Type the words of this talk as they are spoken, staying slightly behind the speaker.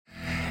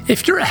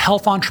If you're a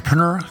health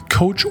entrepreneur,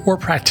 coach, or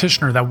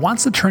practitioner that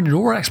wants to turn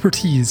your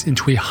expertise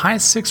into a high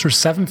 6 or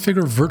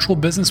 7-figure virtual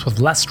business with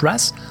less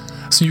stress,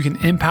 so you can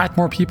impact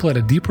more people at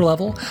a deeper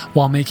level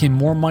while making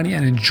more money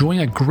and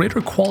enjoying a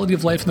greater quality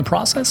of life in the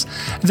process,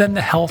 then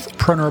the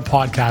Healthpreneur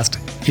podcast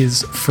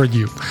is for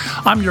you.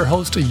 I'm your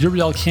host,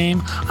 Uriel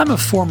Kame. I'm a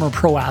former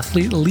pro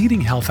athlete, leading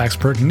health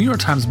expert, New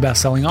York Times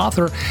bestselling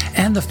author,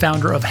 and the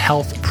founder of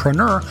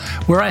Healthpreneur,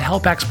 where I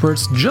help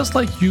experts just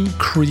like you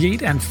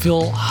create and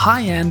fill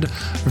high-end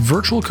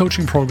virtual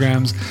coaching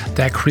programs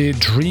that create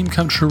dream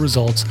come true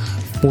results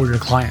for your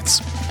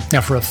clients. Now,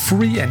 for a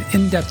free and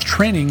in-depth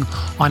training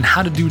on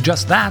how to do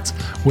just that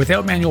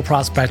without manual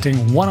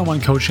prospecting,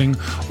 one-on-one coaching,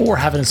 or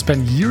having to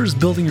spend years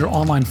building your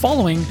online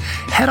following,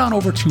 head on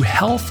over to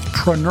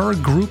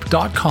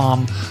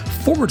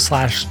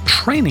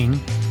healthpreneurgroup.com/training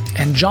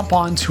and jump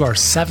on to our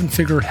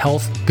 7-figure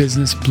health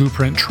business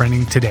blueprint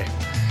training today.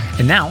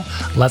 And now,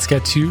 let's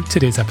get to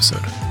today's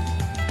episode.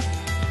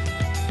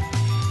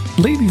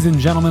 Ladies and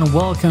gentlemen,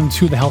 welcome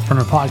to the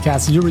Healthpreneur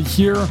podcast. Yuri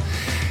here,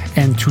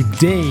 and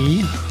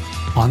today,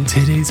 on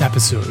today's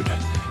episode,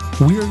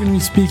 we are going to be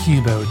speaking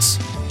about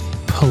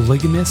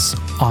polygamous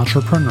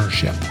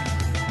entrepreneurship.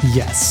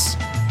 Yes,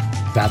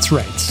 that's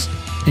right.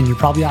 And you're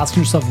probably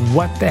asking yourself,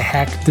 what the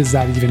heck does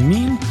that even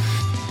mean?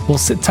 Well,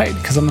 sit tight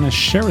because I'm going to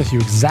share with you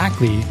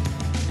exactly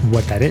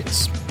what that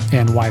is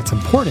and why it's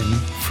important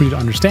for you to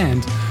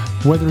understand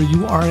whether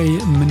you are a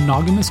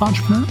monogamous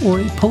entrepreneur or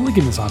a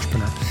polygamous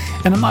entrepreneur.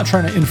 And I'm not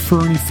trying to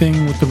infer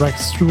anything with the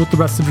rest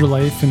of your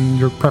life and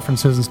your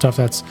preferences and stuff.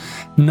 That's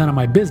none of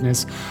my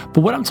business.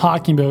 But what I'm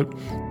talking about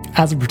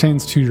as it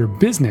pertains to your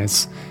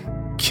business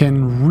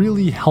can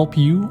really help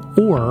you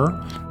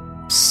or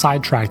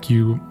sidetrack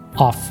you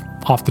off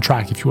the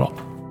track, if you will.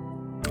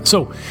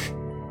 So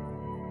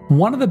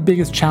one of the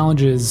biggest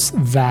challenges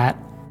that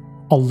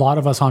a lot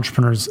of us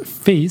entrepreneurs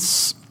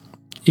face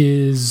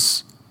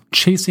is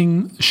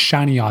chasing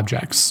shiny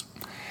objects.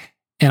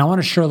 And I want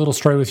to share a little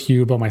story with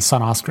you about my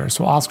son, Oscar.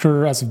 So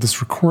Oscar, as of this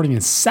recording,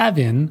 is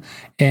 7,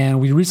 and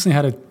we recently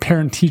had a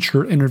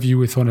parent-teacher interview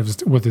with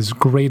his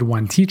grade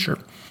 1 teacher.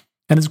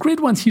 And his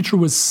grade 1 teacher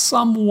was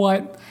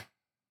somewhat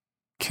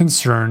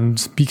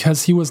concerned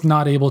because he was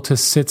not able to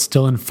sit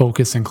still and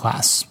focus in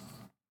class.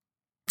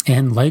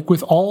 And like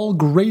with all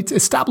great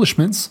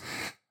establishments,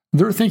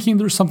 they're thinking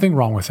there's something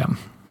wrong with him.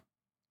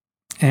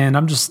 And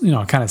I'm just,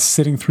 kind of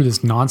sitting through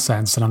this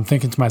nonsense, and I'm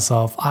thinking to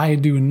myself, I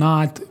do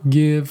not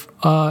give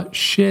a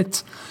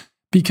shit,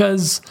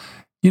 because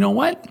you know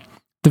what?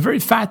 The very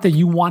fact that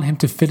you want him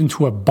to fit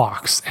into a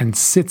box and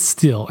sit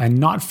still and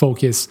not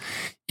focus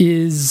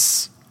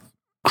is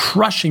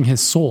crushing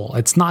his soul.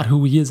 It's not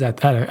who he is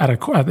at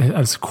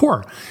his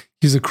core.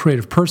 He's a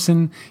creative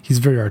person. He's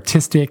very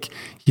artistic.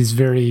 He's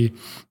very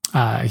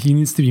he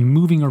needs to be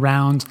moving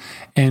around.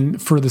 And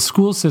for the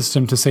school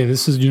system to say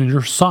this is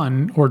your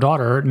son or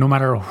daughter, no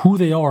matter who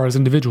they are as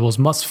individuals,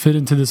 must fit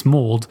into this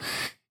mold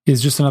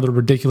is just another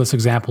ridiculous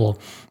example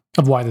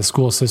of why the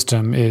school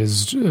system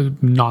is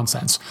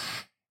nonsense.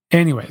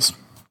 Anyways,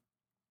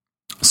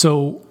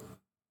 so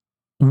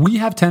we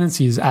have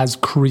tendencies as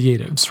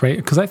creatives, right?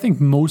 Because I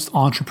think most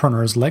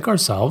entrepreneurs like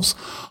ourselves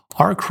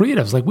are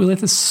creatives. Like, we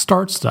like to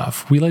start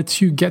stuff. We like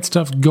to get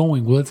stuff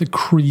going. We like to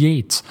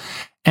create.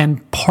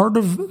 And part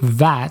of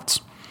that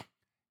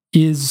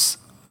is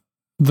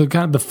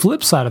the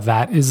flip side of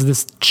that is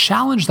this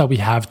challenge that we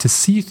have to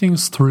see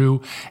things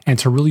through and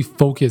to really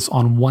focus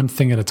on one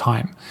thing at a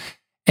time.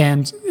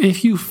 And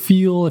if you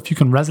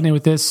can resonate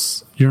with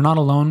this, you're not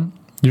alone.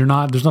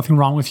 There's nothing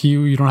wrong with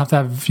you. You don't have to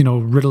have,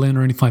 Ritalin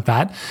or anything like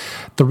that.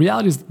 The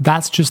reality is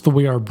that's just the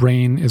way our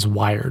brain is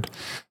wired.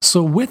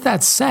 So with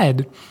that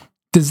said,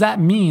 does that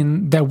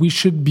mean that we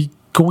should be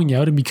going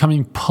out and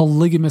becoming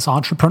polygamous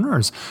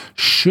entrepreneurs?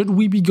 Should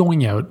we be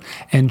going out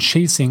and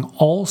chasing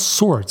all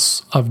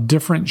sorts of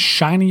different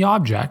shiny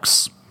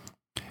objects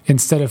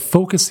instead of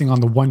focusing on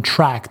the one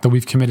track that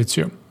we've committed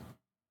to?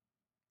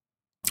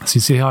 So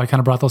you see how I kind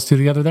of brought those two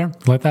together there?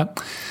 Like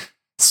that?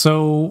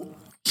 So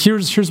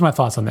here's my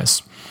thoughts on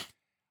this.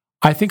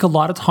 I think a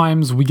lot of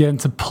times we get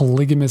into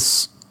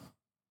polygamous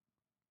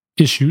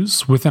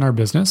issues within our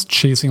business,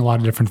 chasing a lot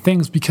of different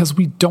things because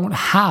we don't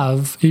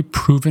have a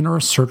proven or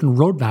a certain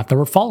roadmap that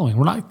we're following.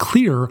 We're not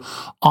clear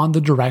on the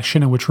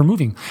direction in which we're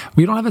moving.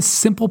 We don't have a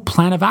simple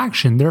plan of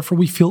action. Therefore,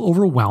 we feel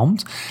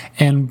overwhelmed.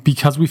 And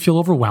because we feel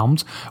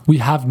overwhelmed, we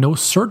have no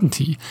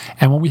certainty.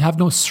 And when we have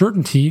no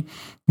certainty,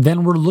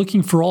 then we're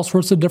looking for all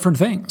sorts of different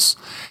things.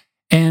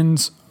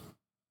 And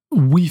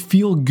we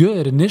feel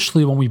good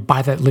initially when we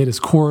buy that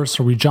latest course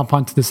or we jump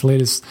onto this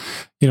latest,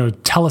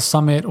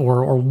 telesummit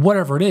or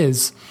whatever it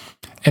is.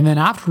 And then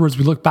afterwards,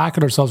 we look back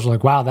at ourselves, we're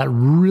like, wow, that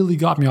really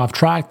got me off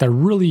track. That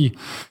really,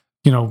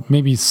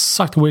 maybe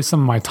sucked away some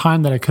of my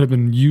time that I could have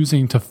been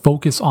using to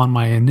focus on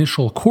my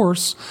initial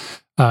course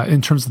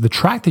in terms of the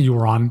track that you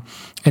were on.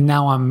 And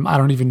now I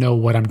don't even know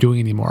what I'm doing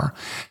anymore.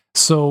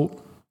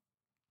 So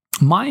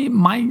my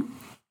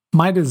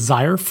my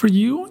desire for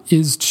you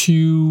is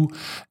to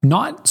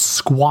not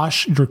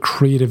squash your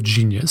creative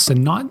genius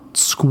and not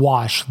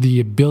squash the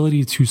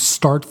ability to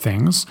start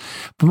things,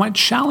 but my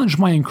challenge,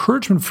 my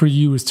encouragement for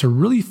you is to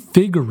really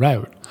figure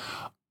out,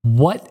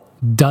 what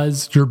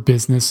does your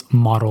business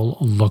model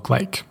look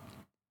like?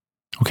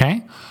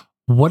 Okay?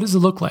 What does it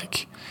look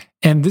like?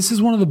 And this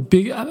is one of the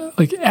big,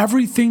 like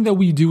everything that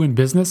we do in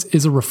business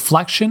is a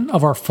reflection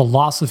of our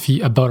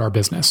philosophy about our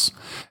business.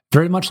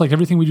 Very much like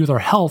everything we do with our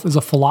health is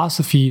a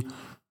philosophy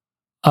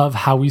of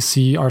how we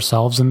see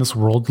ourselves in this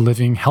world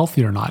living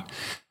healthy or not.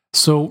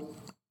 So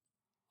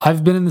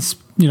I've been in this,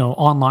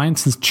 online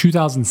since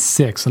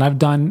 2006, and I've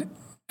done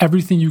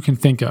everything you can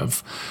think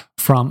of,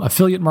 from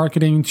affiliate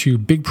marketing to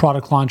big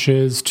product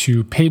launches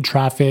to paid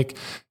traffic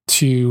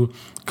to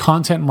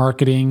content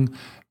marketing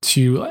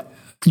to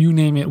you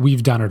name it,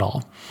 we've done it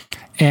all.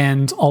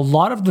 And a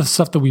lot of the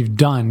stuff that we've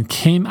done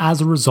came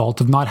as a result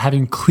of not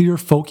having clear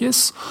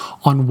focus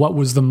on what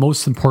was the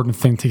most important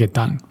thing to get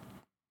done.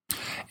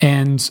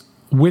 And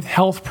with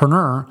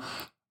Healthpreneur,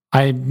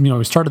 I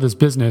started this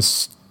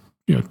business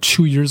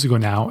 2 years ago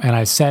now, and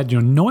I said,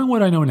 knowing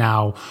what I know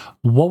now,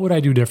 what would I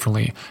do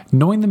differently?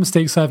 Knowing the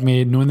mistakes I've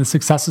made, knowing the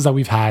successes that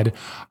we've had,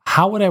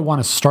 how would I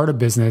want to start a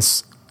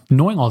business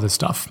knowing all this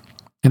stuff?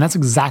 And that's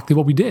exactly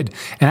what we did.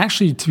 And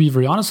actually, to be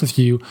very honest with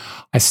you,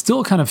 I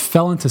still kind of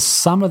fell into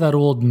some of that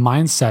old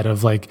mindset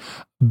of like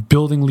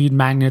building lead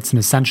magnets and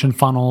ascension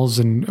funnels.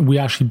 And we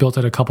actually built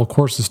out a couple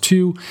courses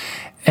too.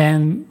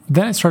 And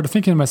then I started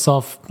thinking to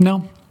myself,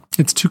 no,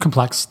 it's too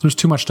complex. There's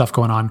too much stuff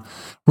going on.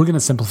 We're going to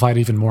simplify it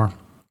even more.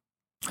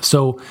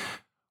 So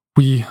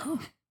we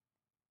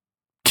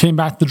came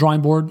back to the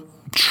drawing board,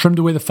 trimmed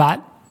away the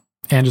fat,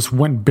 and just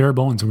went bare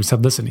bones. And we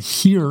said, listen,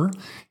 here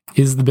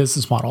is the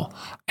business model.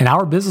 And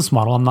our business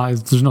model,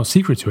 there's no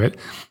secret to it.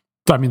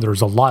 I mean,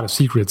 there's a lot of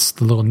secrets,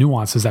 the little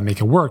nuances that make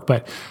it work.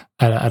 But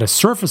at a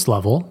surface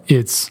level,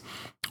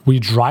 we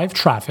drive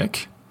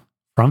traffic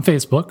from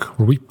Facebook,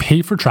 where we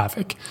pay for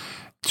traffic,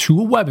 to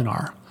a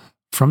webinar.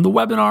 From the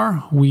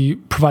webinar, we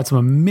provide some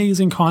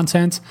amazing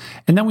content,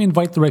 and then we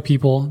invite the right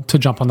people to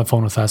jump on the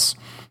phone with us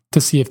to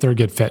see if they're a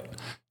good fit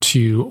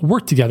to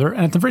work together.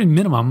 And at the very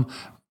minimum,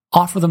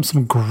 offer them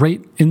some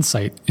great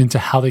insight into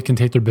how they can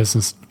take their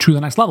business to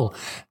the next level.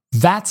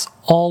 That's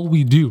all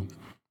we do.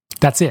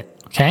 That's it.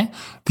 Okay.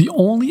 The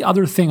only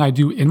other thing I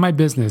do in my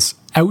business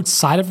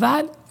outside of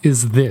that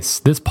is this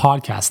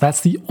podcast.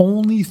 That's the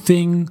only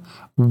thing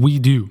we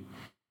do.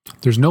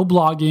 There's no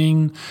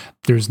blogging.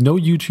 There's no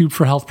YouTube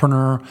for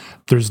Healthpreneur.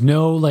 There's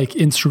no like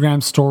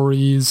Instagram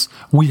stories.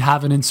 We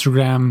have an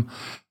Instagram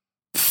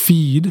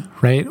feed,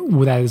 right,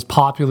 that is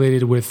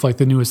populated with like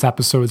the newest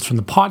episodes from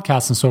the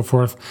podcast and so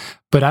forth.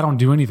 But I don't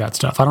do any of that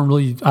stuff. I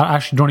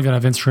actually don't even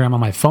have Instagram on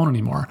my phone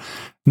anymore,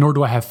 nor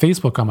do I have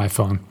Facebook on my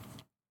phone.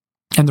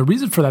 And the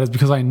reason for that is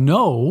because I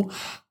know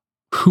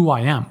who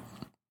I am.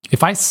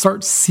 If I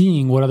start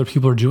seeing what other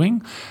people are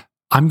doing,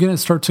 I'm going to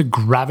start to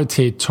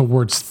gravitate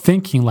towards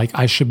thinking like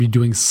I should be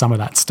doing some of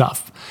that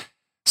stuff.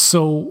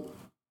 So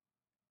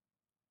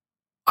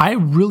I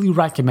really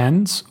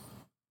recommend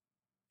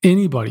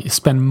anybody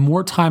spend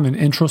more time in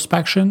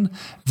introspection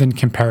than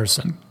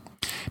comparison.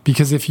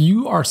 Because if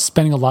you are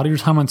spending a lot of your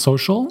time on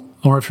social,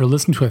 or if you're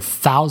listening to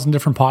 1,000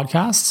 different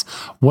podcasts,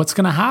 what's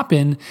going to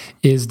happen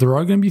is there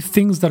are going to be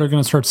things that are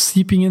going to start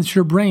seeping into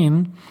your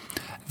brain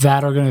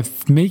that are going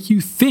to make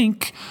you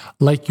think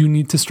like you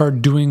need to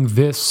start doing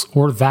this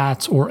or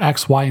that or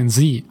X, Y, and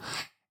Z.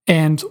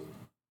 And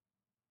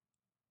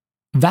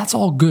that's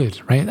all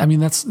good, right? I mean,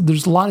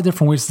 there's a lot of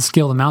different ways to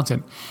scale the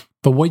mountain.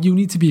 But what you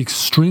need to be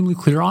extremely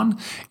clear on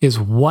is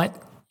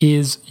what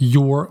is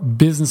your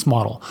business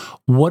model?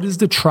 What is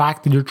the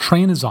track that your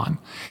train is on?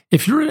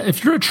 If you're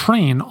a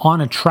train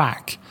on a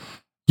track,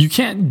 you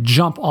can't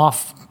jump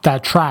off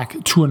that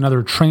track to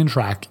another train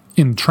track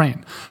in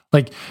train.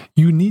 Like,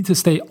 you need to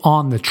stay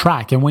on the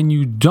track. And when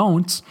you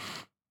don't,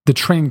 the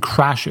train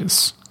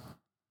crashes.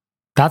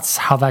 That's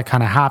how that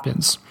kind of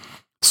happens.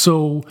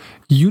 So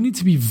you need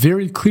to be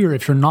very clear,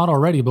 if you're not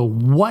already, about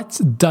what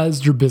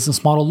does your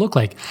business model look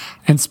like?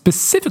 And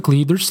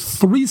specifically, there's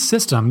 3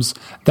 systems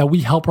that we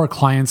help our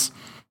clients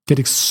get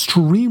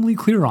extremely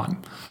clear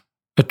on: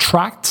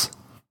 attract,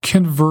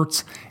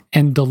 convert,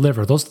 and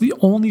deliver. Those are the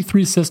only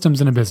 3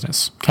 systems in a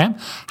business. Okay.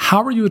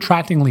 How are you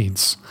attracting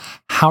leads?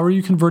 How are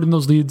you converting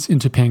those leads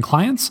into paying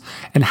clients?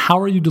 And how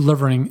are you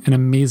delivering an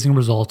amazing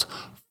result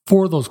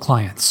for those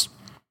clients?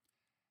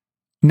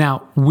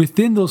 Now,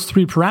 within those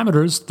 3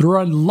 parameters, there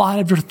are a lot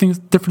of different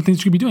things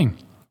you could be doing.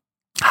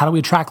 How do we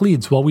attract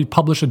leads? Well, we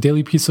publish a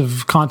daily piece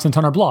of content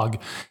on our blog,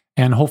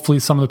 and hopefully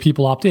some of the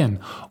people opt in.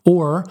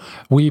 Or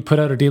we put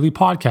out a daily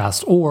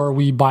podcast, or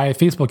we buy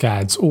Facebook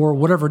ads, or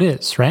whatever it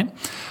is, right?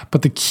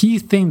 But the key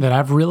thing that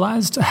I've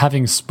realized,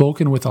 having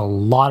spoken with a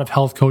lot of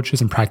health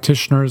coaches and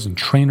practitioners and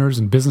trainers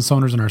and business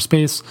owners in our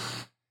space,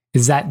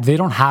 is that they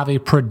don't have a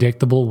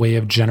predictable way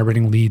of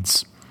generating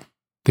leads.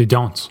 They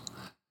don't.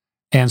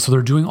 And so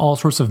they're doing all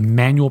sorts of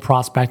manual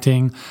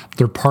prospecting.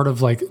 They're part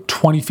of like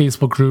 20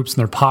 Facebook groups, and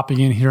they're popping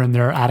in here and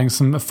there, adding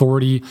some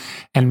authority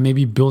and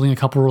maybe building a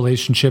couple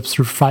relationships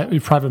through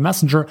private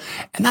messenger.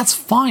 And that's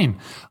fine.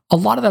 A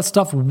lot of that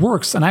stuff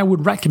works, and I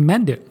would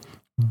recommend it.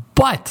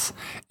 But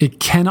it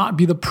cannot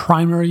be the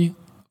primary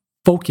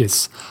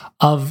focus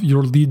of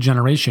your lead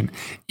generation.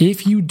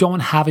 If you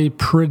don't have a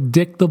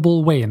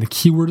predictable way, and the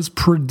keyword is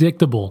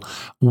predictable,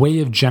 way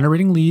of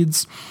generating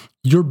leads,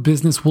 your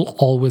business will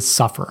always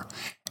suffer.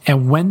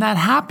 And when that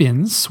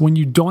happens, when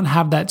you don't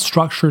have that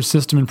structure,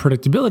 system, and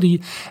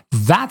predictability,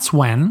 that's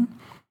when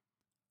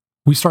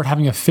we start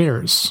having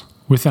affairs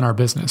within our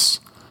business.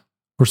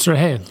 We're sort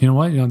of, hey, you know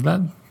what?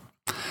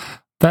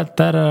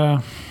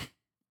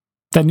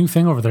 That new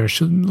thing over there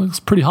looks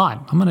pretty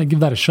hot. I'm going to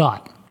give that a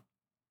shot.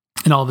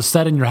 And all of a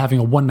sudden, you're having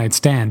a one-night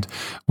stand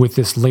with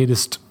this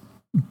latest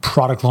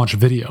product launch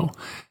video.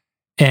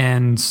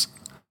 And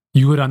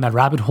you go down that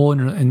rabbit hole,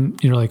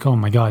 and you're like, oh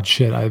my God,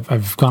 shit,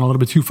 I've gone a little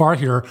bit too far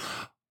here.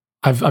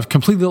 I've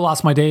completely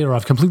lost my day, or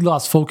I've completely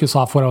lost focus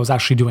off what I was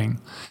actually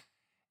doing.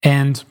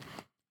 And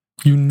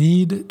you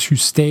need to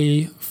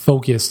stay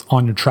focused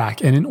on your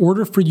track. And in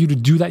order for you to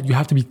do that, you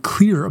have to be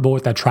clear about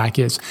what that track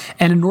is.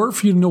 And in order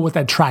for you to know what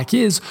that track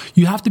is,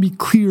 you have to be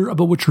clear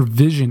about what your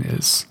vision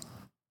is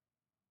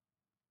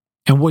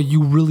and what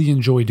you really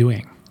enjoy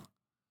doing.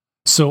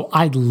 So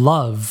I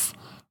love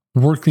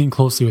working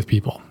closely with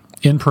people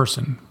in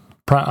person,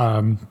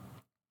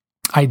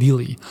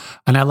 ideally.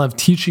 And I love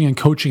teaching and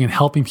coaching and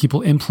helping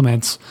people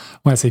implement,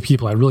 when I say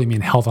people, I really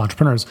mean health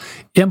entrepreneurs,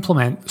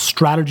 implement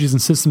strategies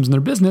and systems in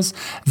their business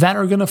that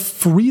are going to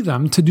free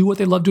them to do what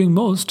they love doing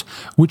most,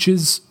 which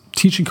is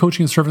teaching,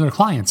 coaching, and serving their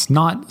clients,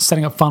 not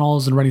setting up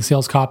funnels and writing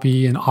sales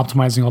copy and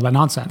optimizing all that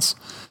nonsense.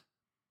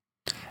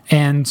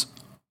 And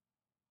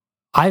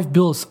I've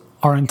built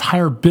our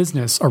entire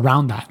business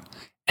around that.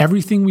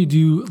 Everything we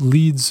do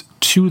leads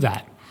to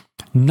that.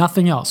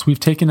 Nothing else. We've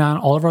taken down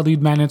all of our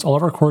lead magnets, all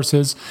of our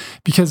courses,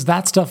 because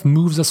that stuff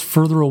moves us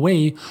further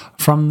away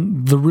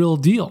from the real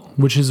deal,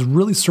 which is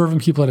really serving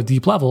people at a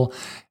deep level.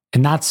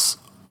 And that's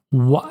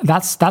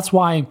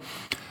why,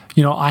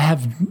 I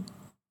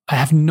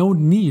have no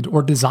need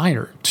or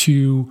desire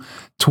to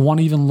want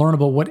to even learn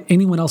about what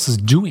anyone else is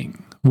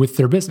doing with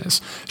their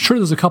business. Sure,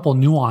 there's a couple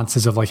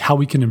nuances of like how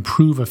we can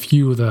improve a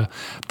few of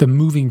the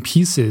moving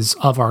pieces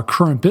of our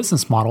current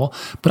business model,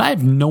 but I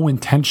have no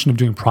intention of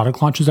doing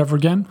product launches ever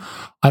again.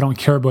 I don't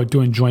care about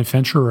doing joint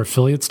venture or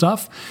affiliate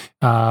stuff.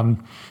 I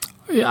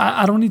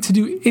don't need to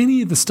do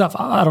any of the stuff.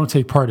 I don't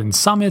take part in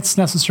summits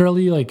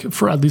necessarily, like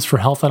at least for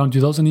health, I don't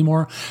do those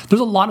anymore.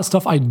 There's a lot of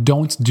stuff I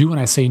don't do and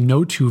I say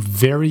no to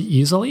very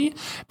easily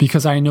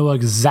because I know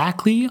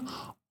exactly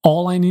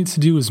all I need to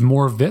do is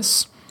more of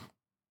this.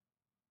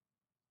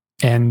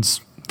 And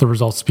the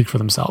results speak for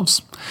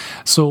themselves.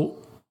 So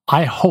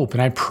I hope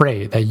and I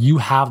pray that you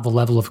have the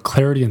level of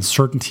clarity and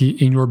certainty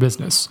in your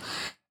business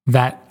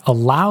that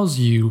allows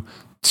you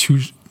to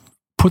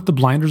put the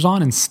blinders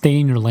on and stay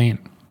in your lane.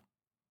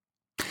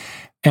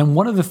 And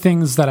one of the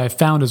things that I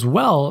found as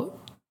well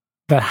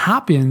that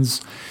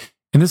happens,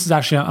 and this is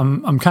actually,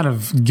 I'm kind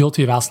of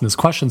guilty of asking this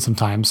question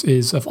sometimes,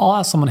 is if I'll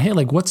ask someone, hey,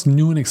 like what's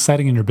new and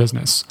exciting in your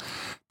business?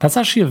 That's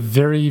actually a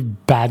very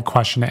bad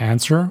question to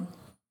answer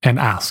and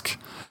ask.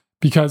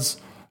 Because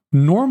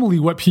normally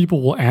what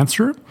people will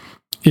answer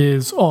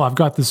is, oh, I've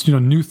got this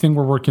new thing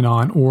we're working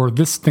on, or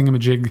this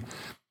thingamajig.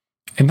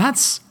 And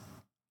that's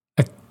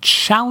a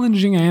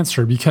challenging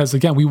answer because,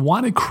 again, we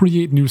want to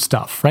create new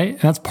stuff, right?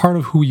 And that's part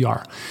of who we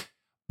are.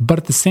 But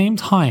at the same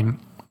time,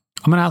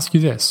 I'm going to ask you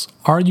this.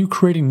 Are you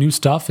creating new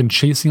stuff and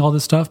chasing all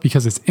this stuff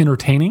because it's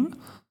entertaining?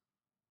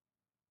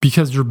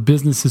 Because your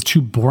business is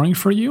too boring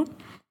for you?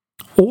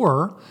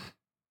 Or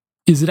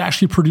is it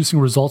actually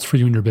producing results for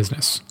you in your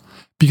business?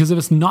 Because if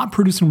it's not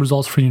producing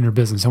results for you in your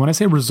business, and when I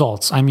say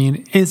results, I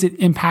mean, is it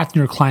impacting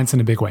your clients in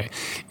a big way?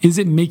 Is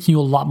it making you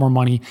a lot more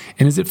money?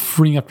 And is it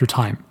freeing up your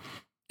time?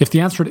 If the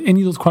answer to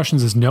any of those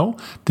questions is no,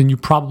 then you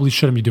probably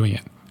shouldn't be doing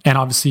it. And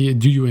obviously,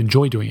 do you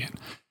enjoy doing it?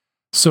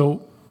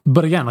 So,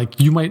 but again,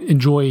 like you might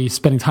enjoy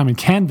spending time in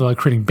Canva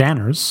creating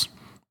banners,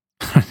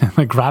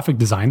 like graphic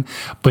design,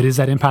 but is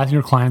that impacting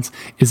your clients?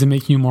 Is it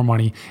making you more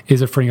money?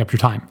 Is it freeing up your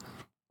time?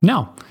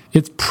 No,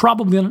 it's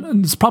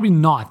probably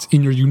not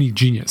in your unique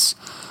genius.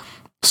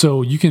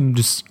 So you can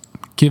just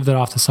give that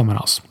off to someone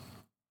else.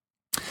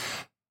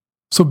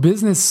 So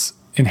business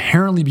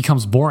inherently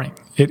becomes boring.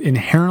 It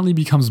inherently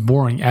becomes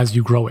boring as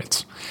you grow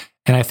it.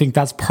 And I think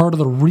that's part of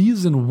the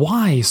reason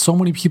why so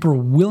many people are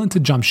willing to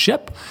jump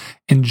ship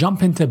and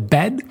jump into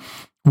bed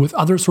with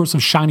other sorts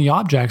of shiny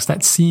objects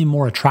that seem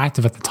more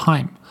attractive at the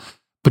time.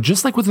 But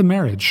just like with a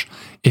marriage,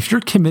 if you're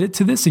committed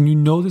to this and you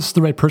know this is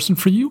the right person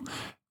for you,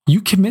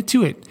 you commit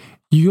to it.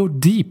 You go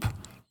deep.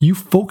 You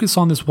focus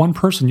on this one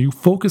person, you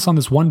focus on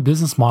this one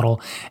business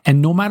model,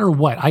 and no matter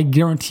what, I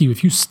guarantee you,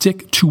 if you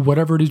stick to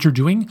whatever it is you're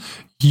doing,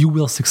 you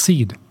will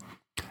succeed.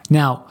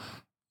 Now,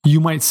 you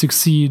might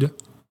succeed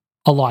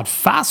a lot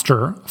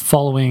faster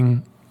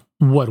following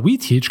what we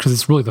teach, because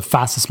it's really the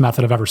fastest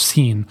method I've ever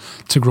seen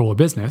to grow a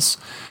business.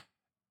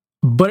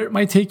 but it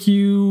might take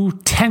you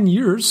 10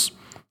 years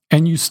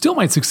and you still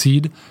might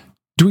succeed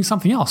doing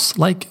something else.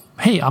 Like,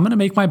 hey, I'm going to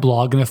make my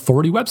blog an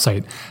authority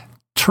website.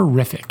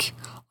 Terrific.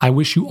 I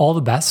wish you all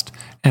the best,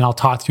 and I'll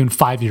talk to you in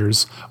 5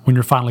 years when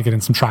you're finally getting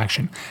some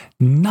traction.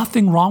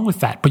 Nothing wrong with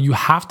that, but you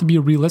have to be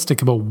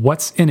realistic about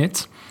what's in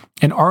it,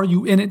 and are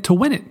you in it to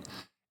win it?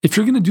 If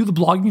you're going to do the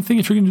blogging thing,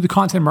 if you're going to do the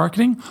content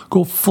marketing,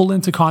 go full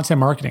into content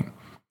marketing.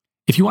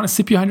 If you want to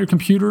sit behind your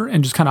computer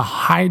and just kind of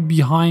hide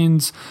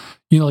behind,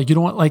 you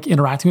don't want like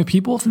interacting with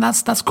people, then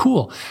that's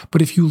cool.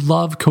 But if you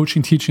love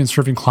coaching, teaching, and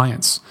serving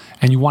clients,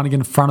 and you want to get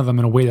in front of them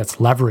in a way that's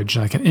leveraged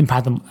and can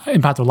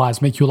impact their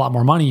lives, make you a lot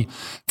more money,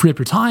 free up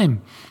your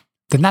time,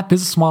 then that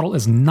business model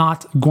is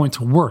not going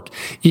to work.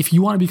 If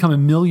you want to become a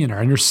millionaire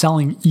and you're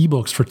selling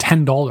ebooks for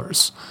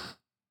 $10,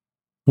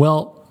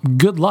 well,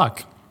 good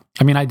luck.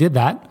 I mean, I did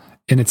that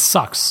and it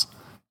sucks.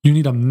 You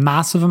need a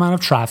massive amount of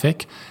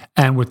traffic,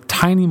 and with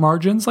tiny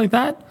margins like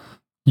that,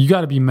 you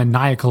got to be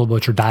maniacal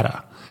about your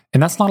data.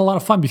 And that's not a lot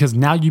of fun, because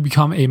now you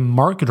become a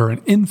marketer,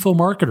 an info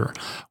marketer,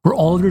 where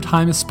all of your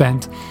time is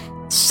spent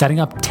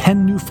setting up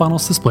 10 new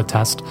funnels to split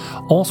test,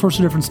 all sorts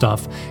of different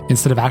stuff,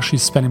 instead of actually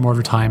spending more of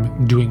your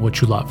time doing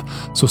what you love.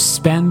 So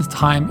spend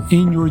time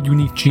in your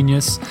unique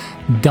genius,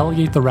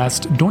 delegate the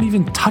rest, don't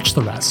even touch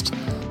the rest.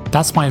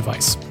 That's my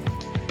advice.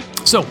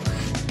 So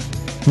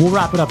we'll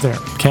wrap it up there.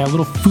 Okay, a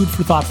little food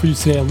for thought for you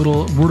today, a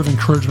little word of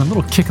encouragement, a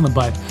little kick in the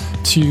butt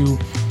to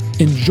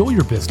enjoy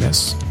your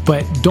business,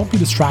 but don't be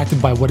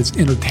distracted by what is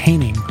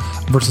entertaining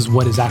versus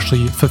what is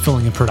actually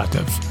fulfilling and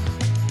productive.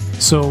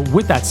 So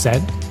with that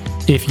said,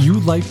 if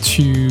you'd like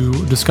to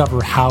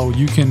discover how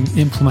you can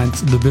implement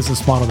the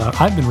business model that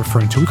I've been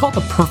referring to, we call it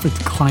the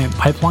perfect client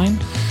pipeline.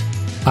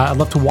 I'd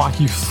love to walk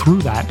you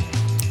through that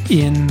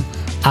in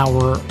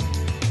our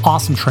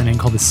awesome training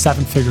called the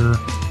 7-Figure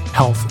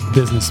Health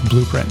Business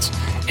Blueprint.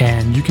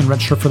 And you can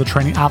register for the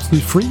training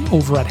absolutely free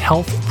over at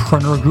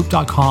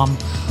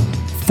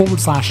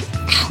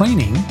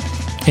healthpreneurgroup.com/training.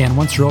 And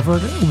once you're over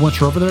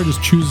there,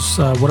 just choose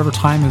whatever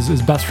time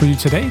is best for you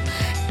today,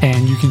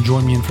 and you can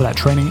join me in for that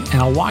training.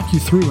 And I'll walk you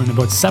through in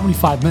about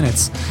 75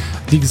 minutes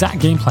the exact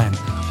game plan.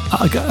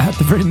 At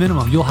the very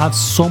minimum, you'll have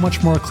so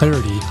much more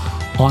clarity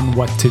on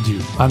what to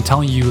do. I'm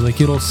telling you, like,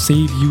 it'll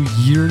save you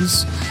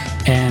years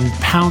and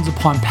pounds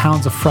upon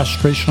pounds of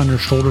frustration on your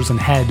shoulders and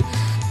head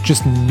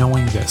just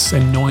knowing this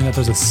and knowing that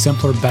there's a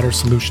simpler, better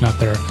solution out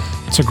there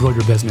to grow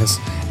your business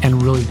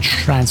and really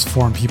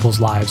transform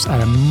people's lives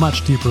at a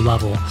much deeper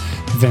level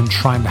than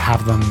trying to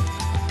have them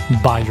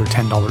buy your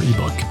 $10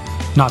 ebook.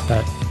 Not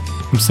that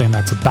I'm saying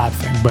that's a bad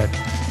thing, but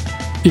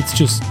it's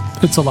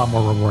a lot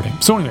more rewarding.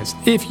 So anyways,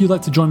 if you'd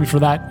like to join me for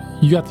that,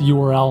 you got the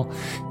URL.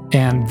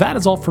 And that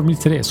is all for me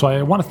today. So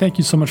I want to thank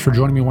you so much for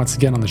joining me once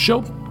again on the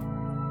show.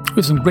 We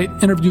have some great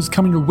interviews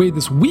coming your way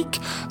this week,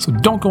 so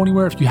don't go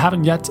anywhere. If you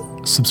haven't yet,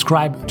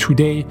 subscribe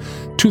today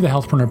to the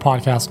Healthpreneur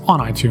podcast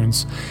on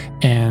iTunes,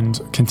 and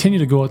continue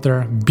to go out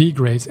there, be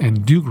great,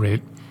 and do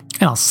great.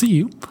 And I'll see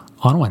you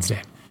on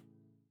Wednesday.